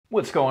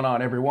What's going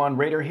on, everyone?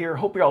 Raider here.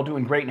 Hope you're all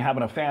doing great and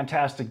having a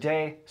fantastic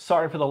day.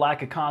 Sorry for the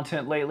lack of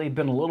content lately.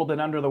 Been a little bit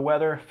under the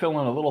weather,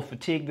 feeling a little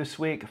fatigued this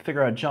week.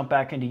 Figure I'd jump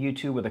back into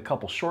YouTube with a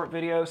couple short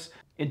videos.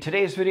 In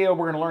today's video,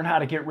 we're going to learn how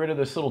to get rid of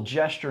this little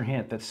gesture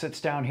hint that sits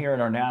down here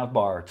in our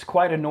Navbar. It's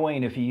quite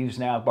annoying if you use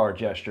Navbar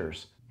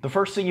gestures. The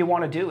first thing you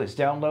want to do is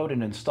download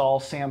and install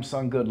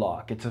Samsung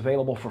Goodlock. It's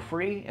available for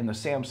free in the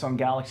Samsung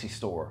Galaxy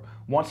Store.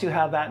 Once you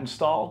have that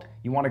installed,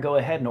 you want to go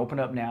ahead and open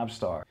up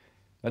Navstar.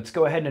 Let's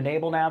go ahead and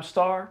enable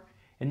Navstar,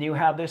 and you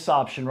have this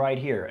option right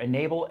here,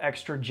 Enable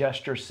Extra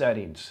Gesture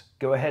Settings.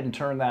 Go ahead and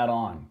turn that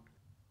on.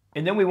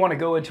 And then we want to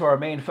go into our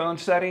main phone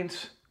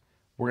settings.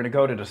 We're going to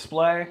go to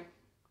Display.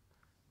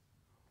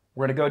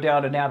 We're going to go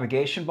down to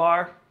Navigation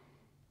Bar.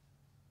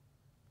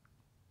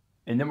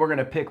 And then we're going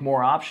to pick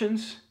More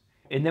Options.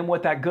 And then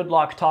with that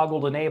Goodlock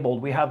toggled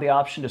enabled, we have the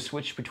option to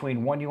switch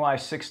between One UI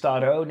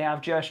 6.0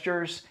 nav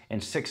gestures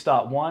and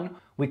 6.1.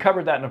 We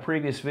covered that in a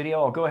previous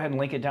video. I'll go ahead and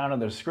link it down in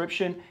the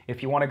description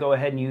if you want to go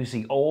ahead and use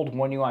the old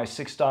One UI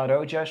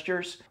 6.0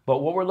 gestures. But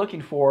what we're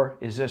looking for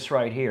is this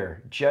right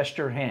here,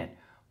 gesture hint.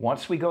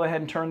 Once we go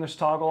ahead and turn this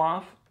toggle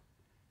off,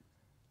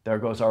 there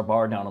goes our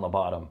bar down on the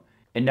bottom.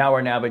 And now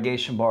our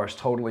navigation bar is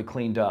totally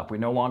cleaned up. We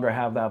no longer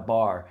have that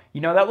bar.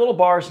 You know, that little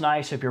bar is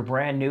nice if you're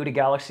brand new to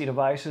Galaxy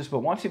devices, but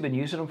once you've been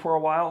using them for a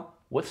while,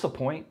 what's the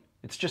point?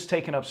 It's just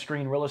taking up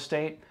screen real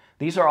estate.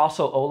 These are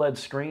also OLED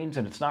screens,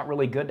 and it's not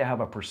really good to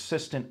have a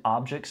persistent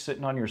object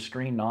sitting on your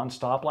screen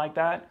nonstop like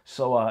that.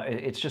 So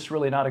it's just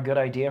really not a good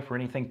idea for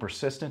anything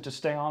persistent to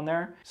stay on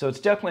there. So it's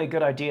definitely a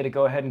good idea to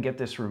go ahead and get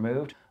this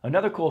removed.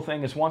 Another cool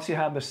thing is once you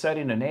have the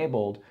setting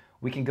enabled,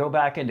 we can go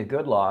back into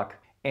Goodlock.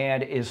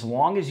 And as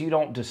long as you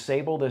don't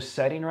disable this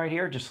setting right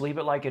here, just leave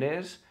it like it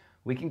is,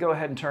 we can go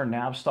ahead and turn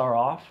Navstar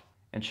off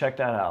and check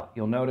that out.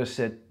 You'll notice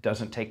it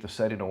doesn't take the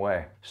setting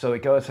away. So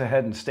it goes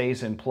ahead and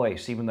stays in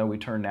place even though we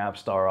turn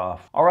Navstar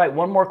off. All right,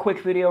 one more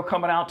quick video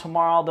coming out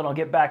tomorrow, then I'll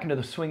get back into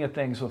the swing of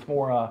things with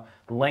more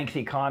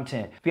lengthy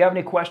content. If you have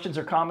any questions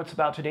or comments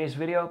about today's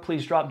video,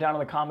 please drop down in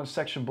the comments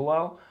section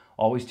below.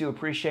 Always do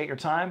appreciate your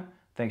time.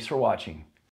 Thanks for watching.